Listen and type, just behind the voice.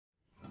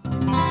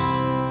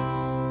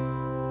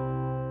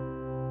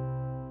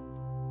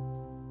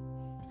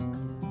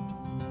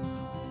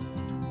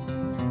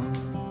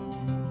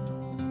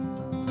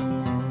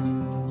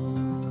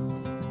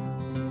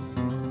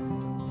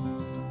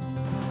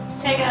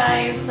Hey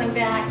guys, I'm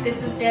back.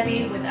 This is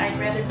Debbie with I'd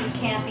Rather Be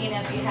Camping.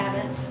 If you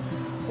haven't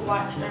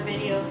watched our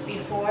videos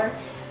before,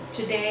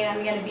 today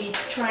I'm going to be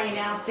trying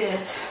out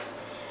this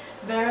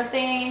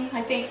Varathane,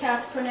 I think is how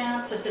it's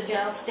pronounced. It's a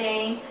gel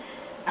stain.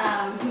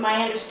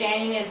 My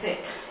understanding is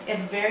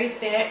it's very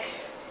thick,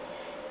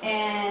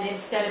 and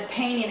instead of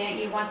painting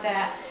it, you want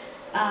that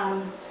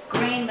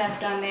grain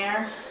left on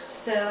there.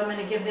 So I'm going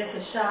to give this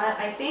a shot.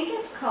 I think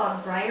it's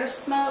called Briar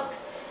Smoke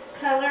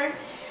color.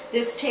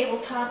 This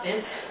tabletop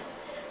is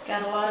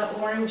got a lot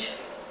of orange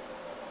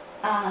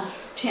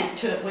tint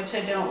to it, which I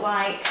don't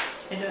like.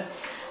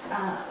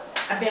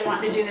 I've been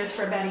wanting to do this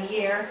for about a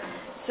year.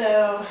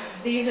 So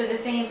these are the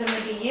things I'm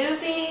going to be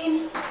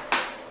using,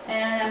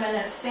 and I'm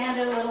going to sand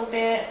it a little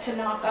bit to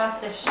knock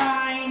off the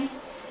shine,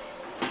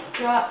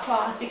 drop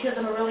cloth because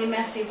I'm a really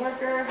messy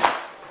worker,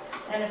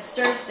 and a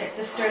stir stick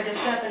to stir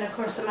this up, and of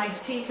course some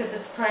iced tea because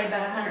it's probably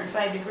about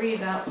 105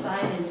 degrees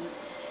outside and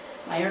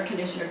my air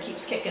conditioner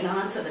keeps kicking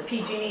on, so the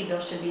PG&E bill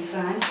should be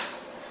fun.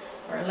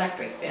 Or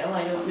electric bill.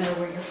 I don't know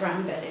where you're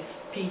from, but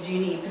it's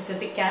PG&E,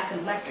 Pacific Gas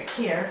and Electric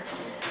here.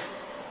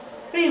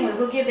 But anyway,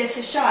 we'll give this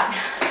a shot.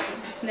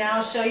 Now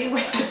I'll show you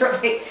whether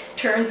it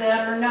turns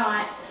out or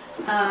not.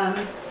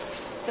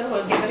 So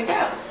we'll give it a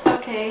go.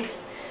 Okay,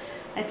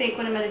 I think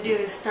what I'm going to do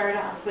is start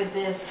off with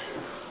this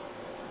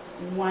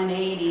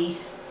 180,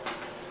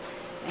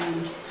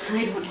 and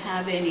I don't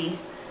have any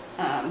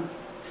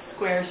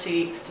square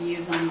sheets to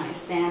use on my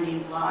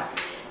sanding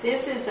block.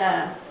 This is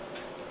a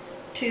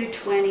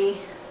 220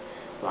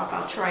 block.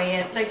 I'll try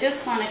it, but I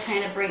just want to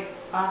kind of break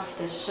off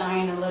the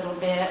shine a little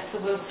bit, so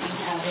we'll see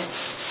how it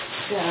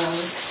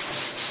goes.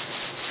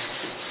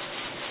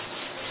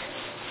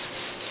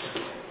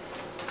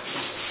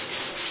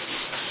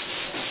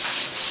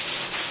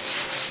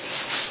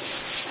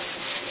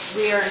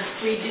 We are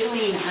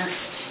redoing our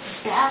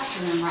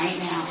bathroom right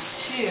now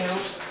too.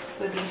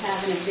 We'll be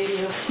having a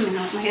video coming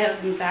out. My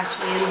husband's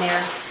actually in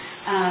there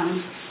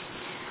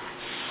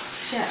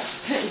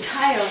putting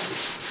tile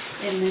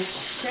in the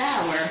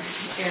shower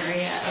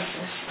area of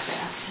the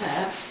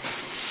bathtub.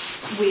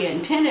 We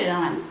intended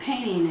on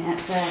painting it,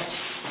 but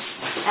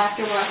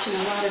after watching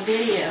a lot of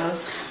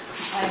videos,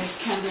 I've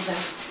come to the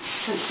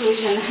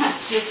conclusion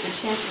that's just a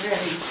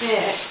temporary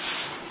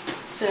fix.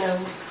 So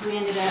we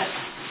ended up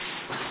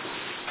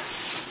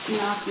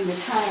knocking the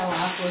tile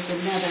off with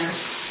another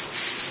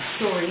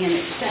story in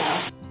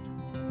itself.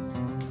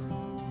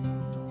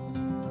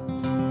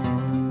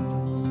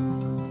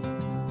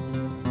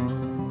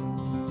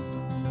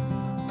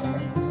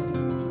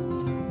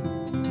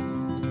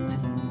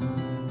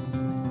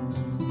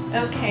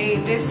 Okay,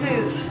 this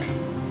is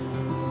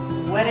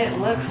what it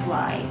looks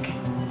like.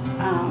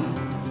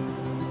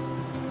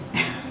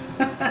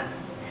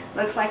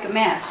 Looks like a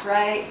mess,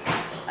 right?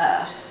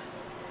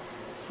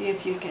 See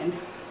if you can,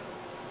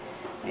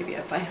 maybe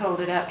if I hold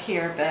it up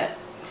here, but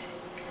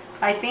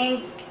I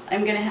think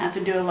I'm going to have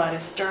to do a lot of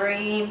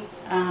stirring.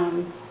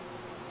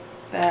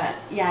 But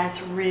yeah,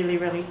 it's really,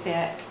 really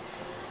thick.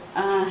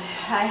 I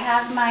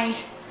have my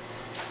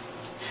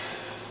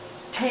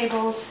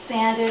table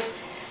sanded,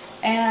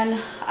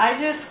 and I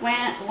just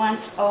went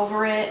once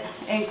over it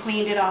and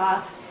cleaned it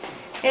off.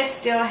 It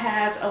still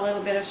has a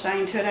little bit of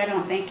shine to it. I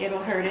don't think it'll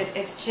hurt it.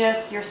 It's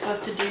just you're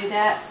supposed to do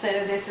that so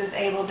this is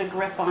able to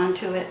grip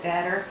onto it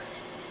better.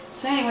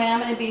 So anyway,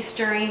 I'm going to be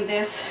stirring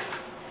this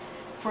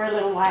for a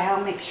little while.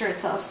 Make sure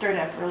it's all stirred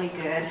up really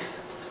good.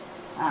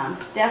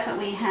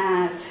 Definitely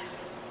has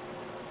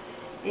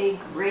a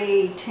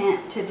gray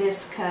tint to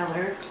this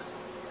color.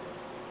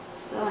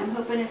 So I'm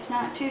hoping it's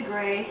not too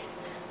gray.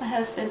 My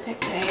husband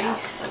picked it out,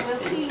 so we'll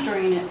see.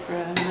 Stirring it for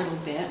a little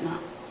bit, not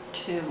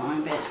too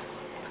long, but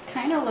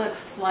kind of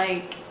looks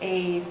like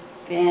a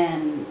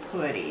thin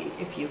pudding,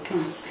 if you can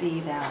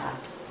see that.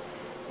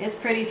 It's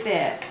pretty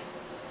thick.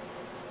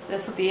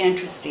 This will be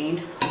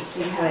interesting. Let's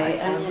see how it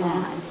goes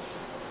on.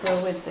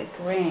 Go with the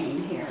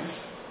grain here.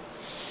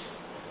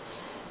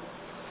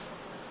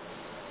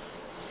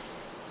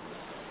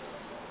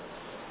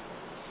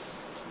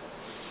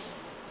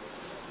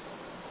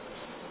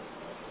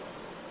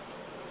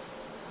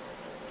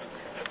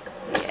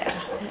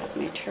 Let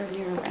me turn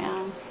you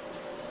around.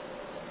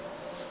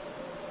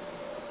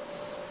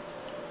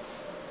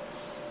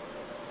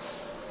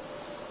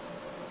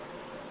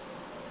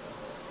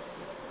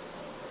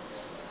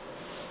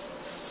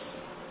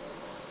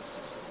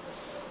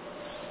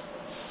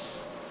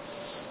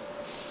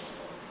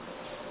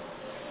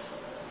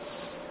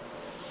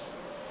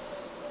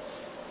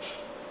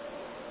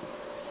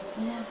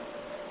 Yeah.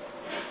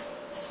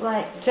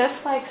 It's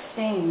just like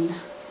stain.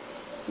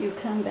 You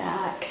come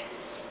back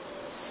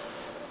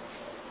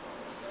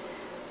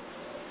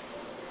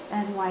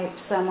and wipe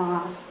some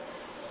off.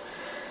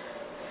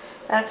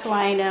 That's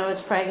why I know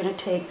it's probably going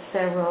to take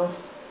several,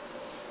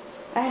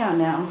 I don't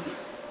know.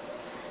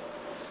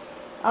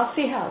 I'll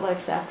see how it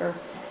looks after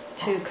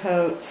 2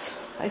 coats.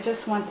 I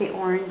just want the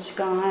orange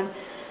gone.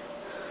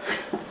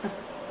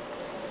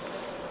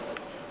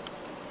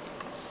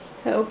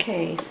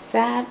 Okay,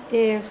 that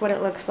is what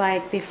it looks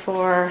like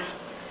before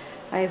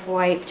I've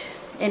wiped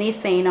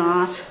anything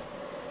off.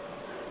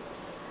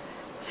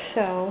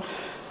 So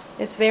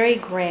it's very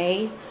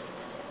gray,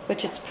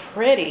 which is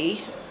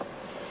pretty.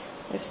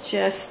 It's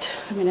just,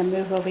 I'm going to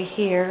move over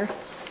here,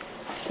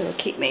 so we'll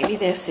keep maybe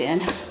this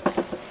in,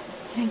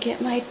 and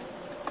get my,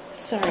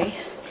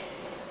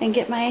 and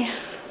get my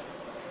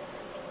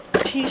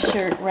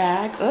t-shirt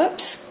rag.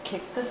 Oops,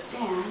 kick the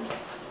stand.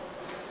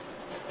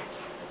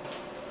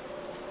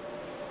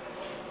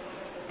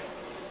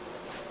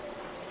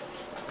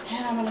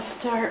 And I'm going to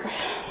start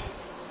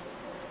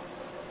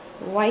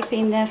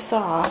wiping this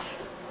off.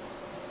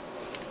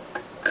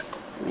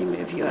 Let me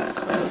move you up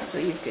close so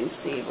you can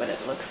see what it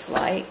looks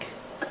like.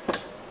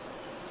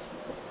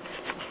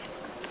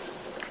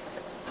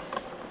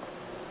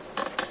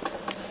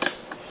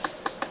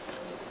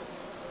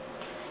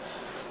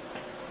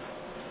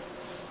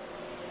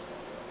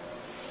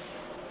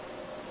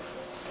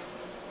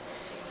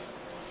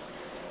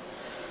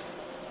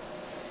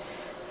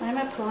 I'm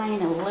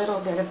applying a little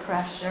bit of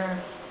pressure,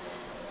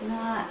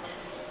 not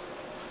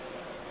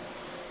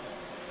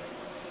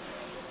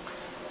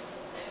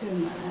too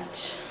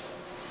much.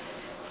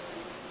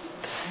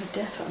 I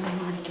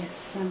definitely want to get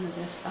some of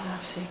this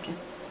off so you can.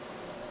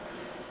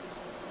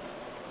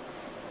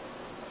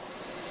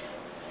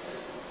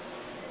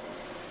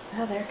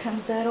 Oh, there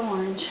comes that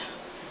orange.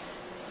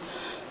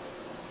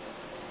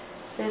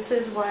 This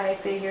is why I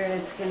figured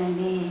it's going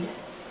to need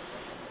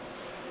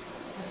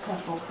a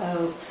couple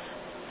coats.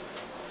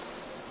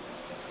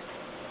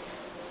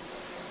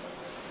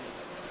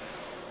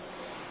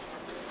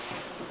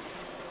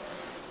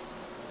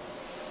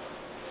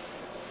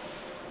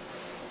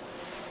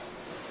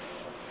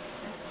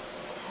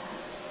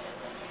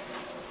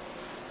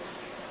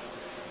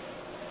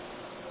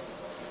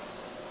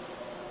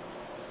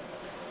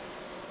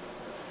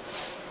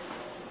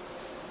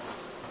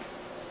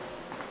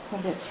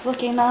 What it's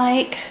looking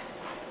like.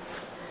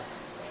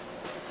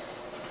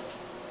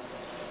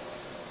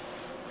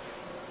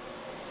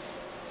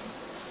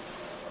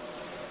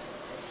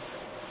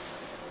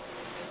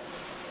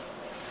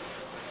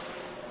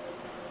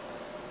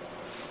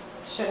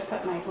 Should have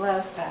put my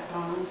gloves back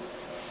on.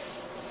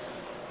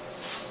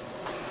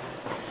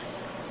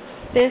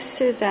 This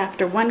is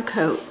after one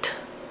coat.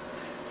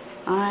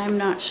 I'm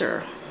not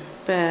sure,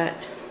 but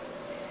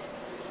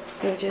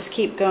we'll just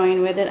keep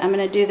going with it. I'm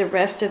going to do the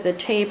rest of the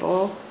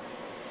table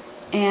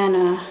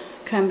and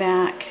come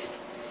back,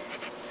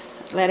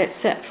 let it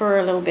set for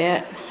a little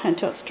bit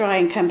until it's dry,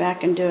 and come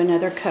back and do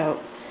another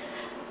coat.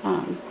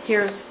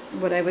 Here's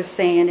what I was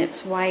saying,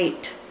 it's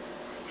white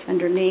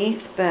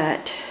underneath,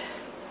 but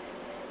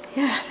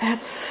yeah,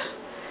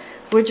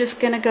 we're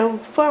just gonna go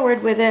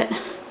forward with it.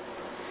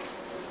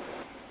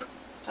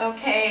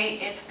 Okay,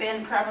 it's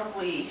been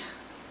probably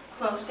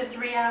close to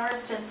 3 hours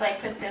since I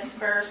put this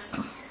first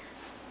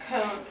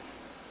coat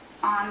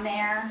on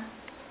there.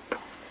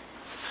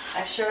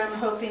 I sure am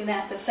hoping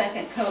that the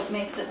second coat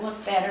makes it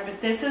look better,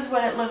 but this is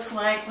what it looks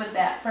like with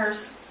that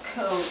first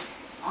coat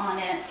on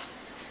it.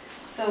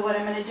 So what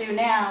I'm going to do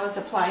now is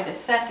apply the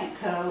second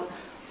coat.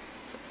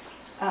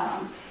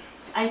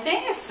 I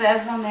think it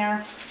says on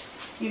there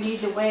you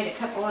need to wait a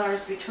couple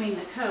hours between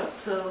the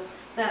coats, so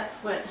that's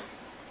what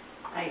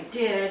I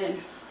did,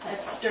 and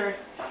I've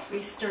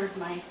re-stirred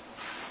my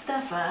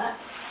stuff up.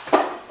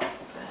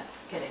 But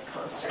get it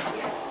closer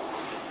here.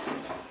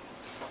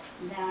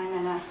 Now I'm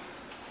going to,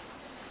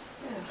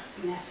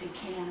 it's a messy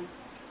can.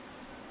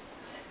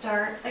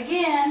 Start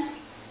again.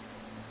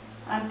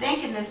 I'm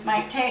thinking this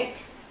might take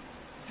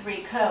 3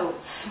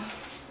 coats,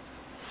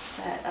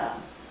 but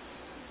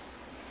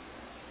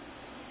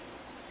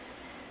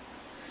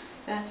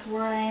that's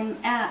where I'm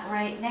at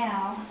right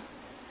now.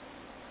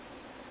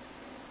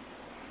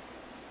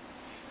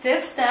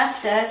 This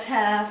stuff does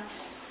have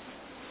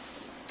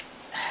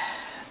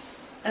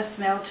a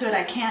smell to it.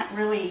 I can't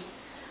really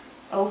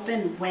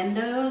open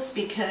windows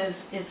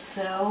because it's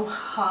so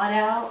hot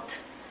out,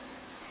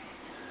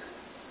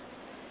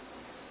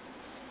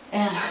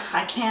 and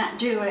I can't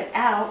do it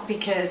out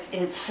because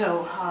it's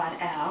so hot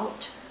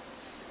out.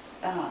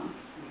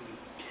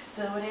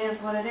 So it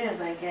is what it is,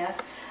 I guess.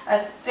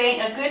 A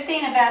good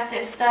thing about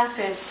this stuff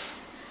is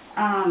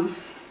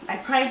I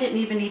probably didn't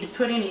even need to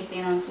put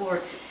anything on for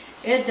it.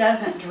 It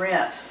doesn't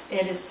drip.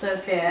 It is so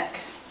thick.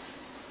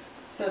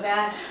 So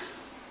that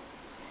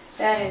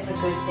is a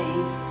good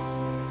thing.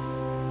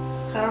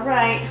 All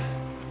right,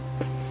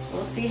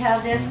 we'll see how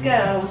this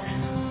goes.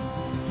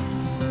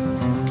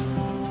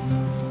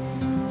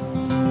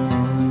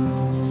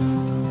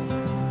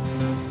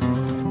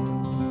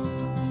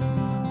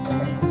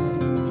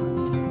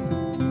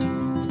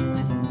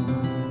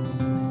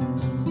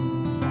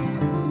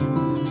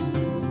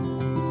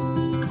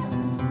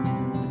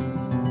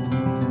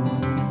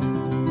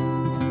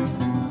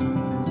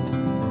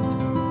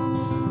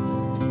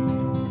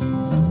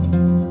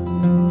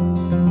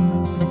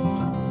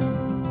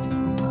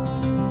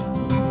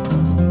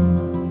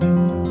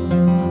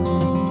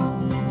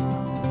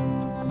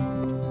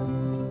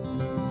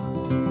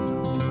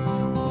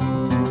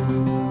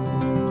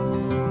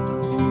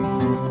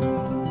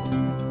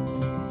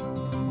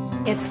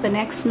 It's the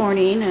next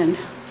morning, and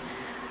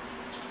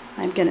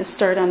I'm going to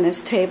start on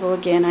this table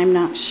again. I'm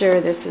not sure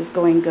this is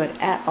going good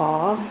at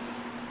all.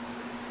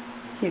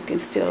 You can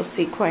still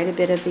see quite a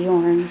bit of the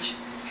orange.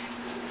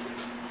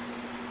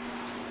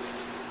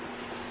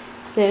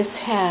 This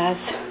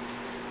has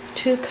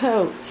 2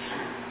 coats,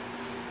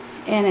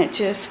 and it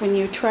just, when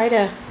you try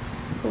to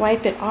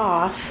wipe it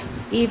off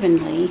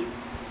evenly,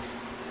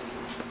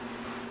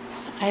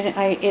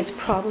 it's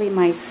probably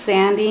my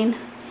sanding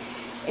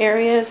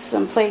areas.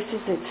 Some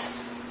places it's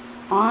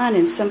on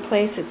and some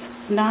places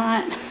it's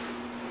not.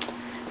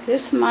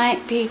 This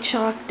might be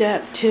chalked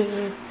up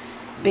to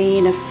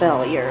being a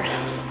failure,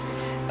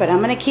 but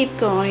I'm going to keep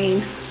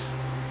going,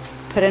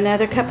 put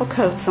another couple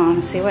coats on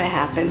and see what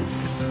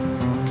happens.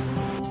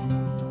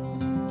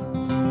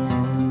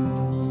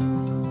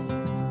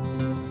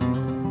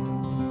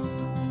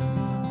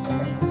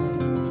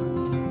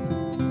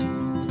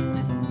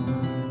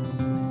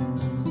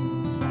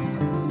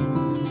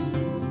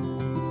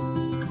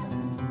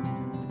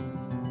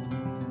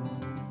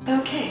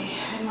 Okay,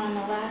 I'm on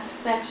the last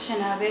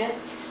section of it.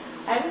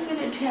 I was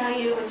going to tell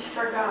you, which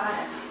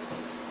forgot,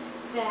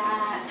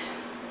 that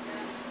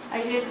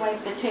I did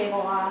wipe the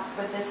table off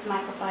with this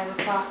microfiber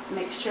cloth to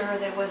make sure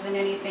there wasn't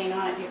anything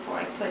on it before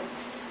I put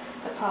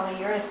the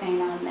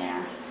polyurethane on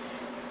there.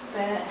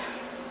 But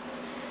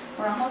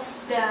we're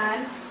almost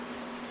done.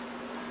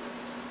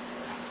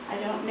 I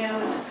don't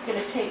know if it's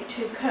going to take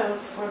 2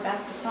 coats. We're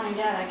about to find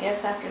out, I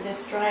guess, after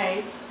this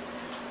dries.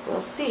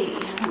 We'll see.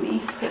 Let me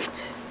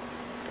put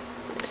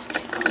this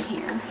down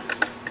here.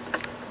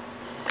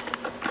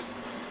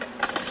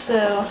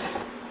 So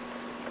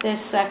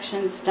this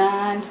section's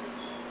done,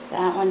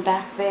 that one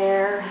back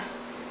there,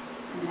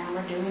 and now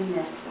we're doing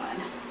this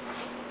one.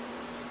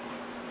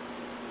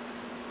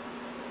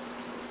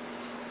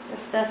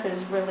 This stuff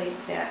is really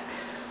thick.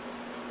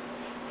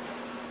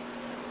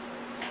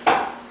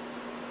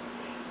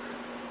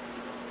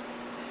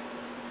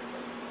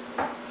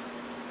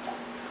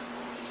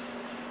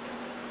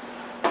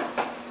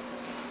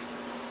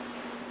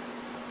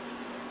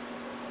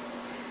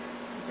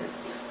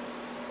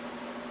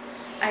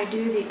 I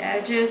do the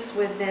edges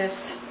with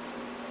this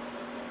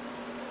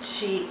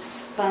cheap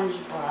sponge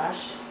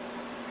brush,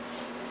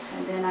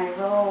 and then I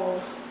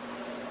roll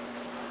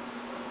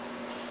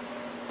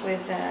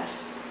with a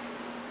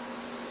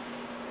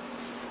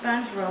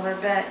sponge roller,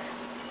 but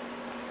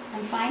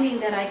I'm finding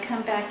that I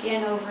come back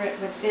in over it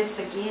with this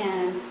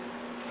again.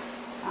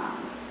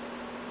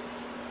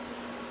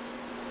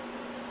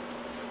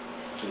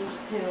 Seems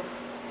to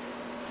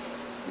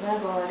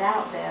level it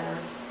out better.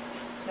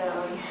 So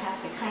you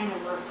have to kind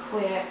of work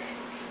quick.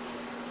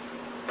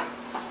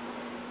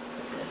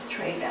 Put this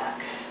tray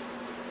back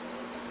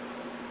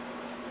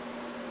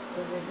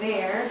over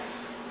there.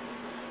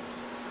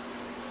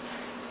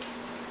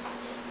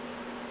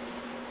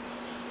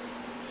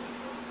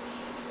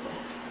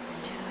 That's what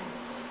we're doing.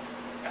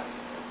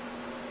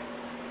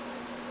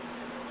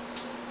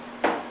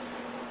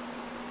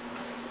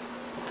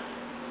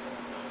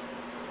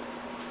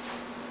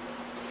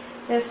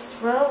 This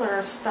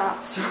roller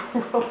stops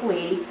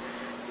rolling.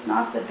 It's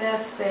not the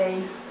best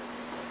thing.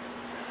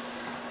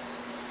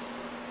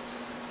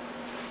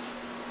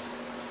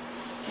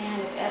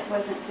 And if Ed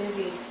wasn't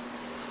busy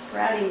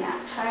routing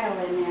that tile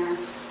in there,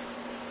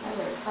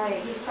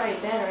 he's probably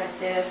better at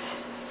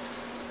this.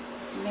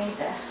 He made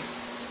the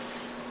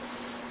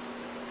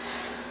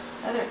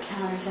other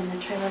counters in the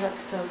trailer look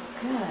so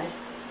good.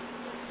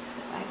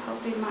 I'm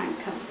hoping mine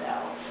comes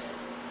out.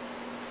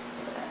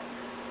 But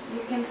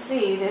you can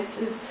see this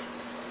is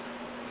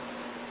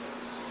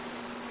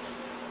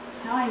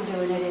how I'm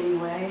doing it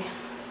anyway.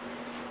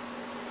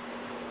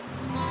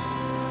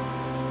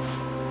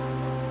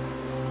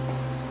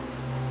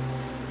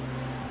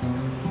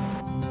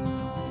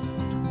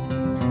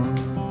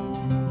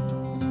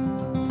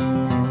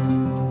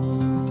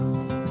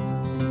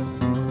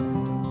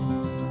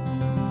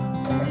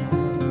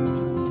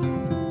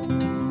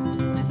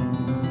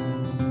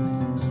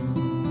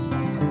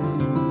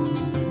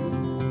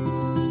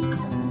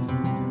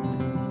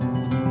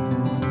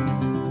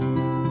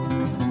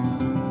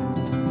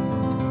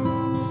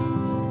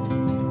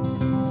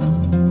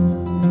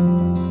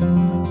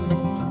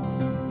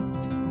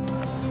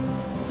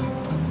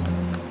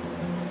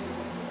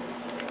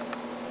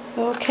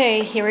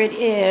 Okay, here it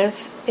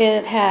is.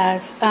 It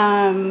has,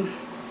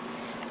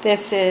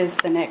 this is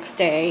the next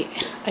day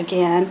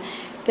again.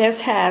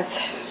 This has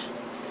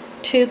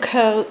 2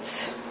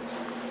 coats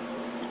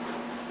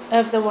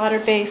of the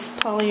water-based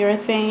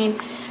polyurethane.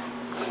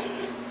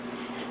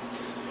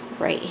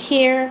 Right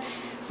here,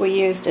 we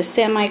used a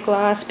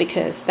semi-gloss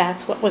because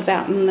that's what was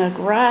out in the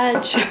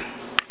garage.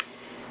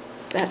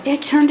 But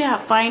it turned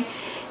out fine.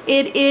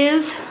 It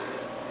is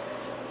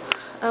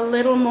a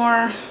little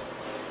more,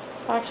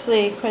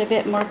 actually quite a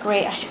bit more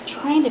gray. I'm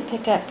trying to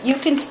pick up, you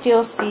can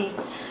still see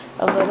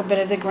a little bit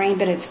of the grain,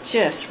 but it's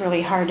just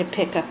really hard to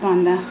pick up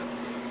on the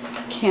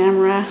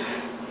camera.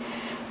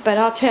 But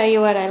I'll tell you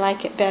what, I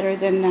like it better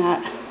than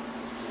that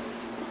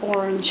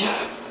orange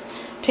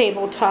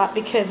tabletop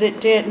because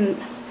it didn't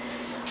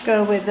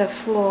go with the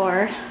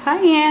floor. Hi,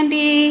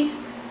 Andy.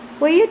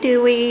 What are you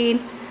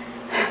doing?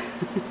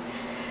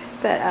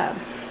 But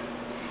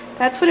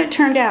that's what it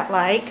turned out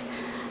like.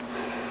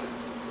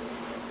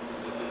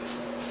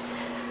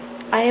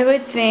 I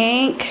would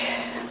think,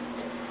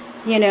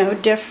 you know,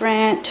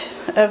 different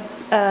of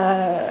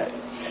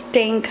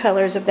stain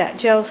colors of that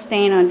gel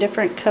stain on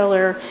different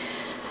color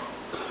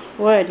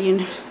wood, you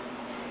know,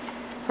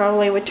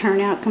 probably would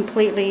turn out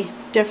completely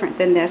different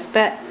than this,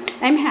 but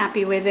I'm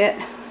happy with it.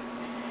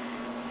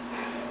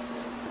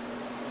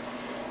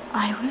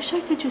 I wish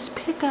I could just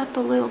pick up a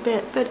little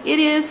bit, but it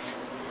is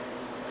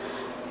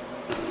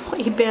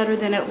way better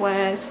than it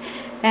was,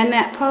 and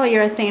that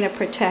polyurethane to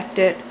protect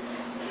it.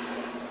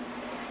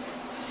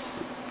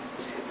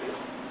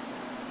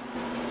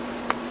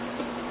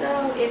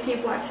 So if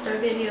you've watched our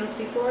videos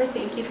before,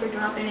 thank you for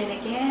dropping in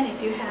again.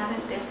 If you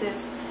haven't, this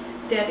is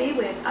Debbie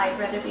with I'd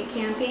Rather Be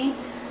Camping.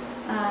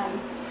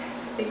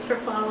 Thanks for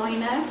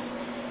following us.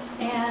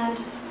 And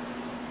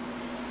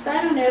so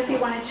I don't know if you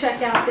want to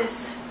check out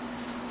this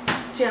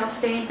gel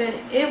stain, but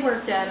it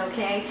worked out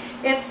okay.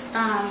 It's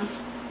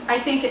I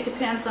think it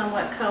depends on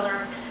what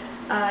color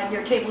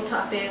your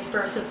tabletop is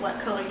versus what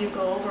color you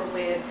go over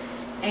with,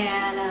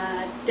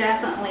 and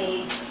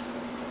definitely,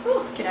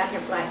 ooh, get out of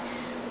here, fly.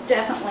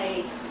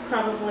 Definitely,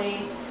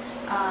 probably,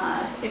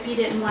 if you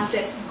didn't want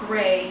this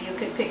gray, you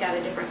could pick out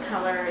a different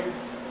color and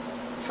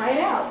try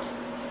it out.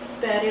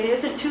 But it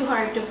isn't too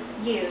hard to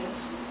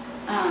use.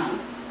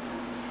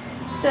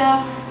 So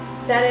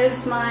that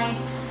is my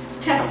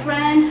test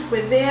run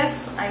with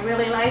this. I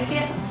really like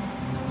it,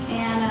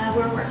 and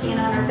we're working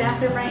on our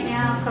bathroom right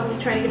now. Probably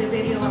try to get a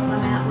video up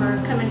on that.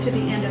 We're coming to the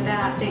end of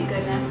that, thank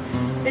goodness.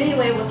 But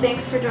anyway, well,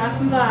 thanks for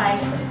dropping by.